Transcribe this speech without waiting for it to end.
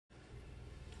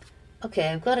Okay,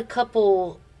 I've got a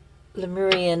couple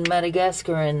Lemurian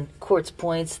Madagascaran quartz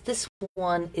points. This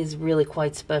one is really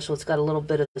quite special. It's got a little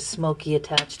bit of the smoky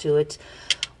attached to it.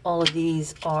 All of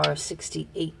these are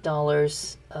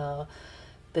 $68.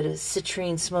 Bit of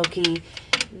citrine smoky.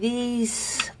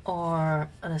 These are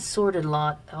an assorted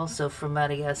lot also from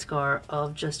Madagascar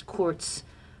of just quartz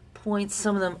points.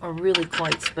 Some of them are really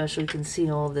quite special. You can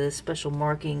see all the special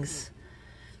markings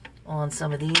on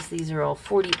some of these. These are all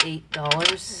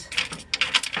 $48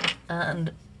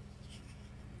 and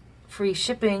free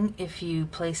shipping if you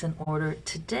place an order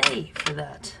today for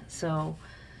that. So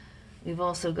we've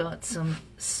also got some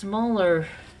smaller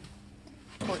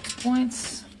quartz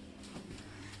points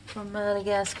from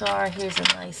Madagascar. Here's a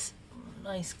nice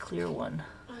clear one.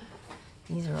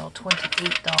 These are all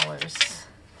 $28.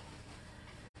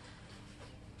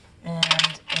 And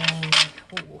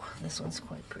this one's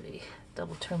quite pretty.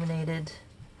 Double terminated.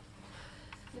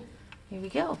 Here we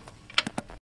go.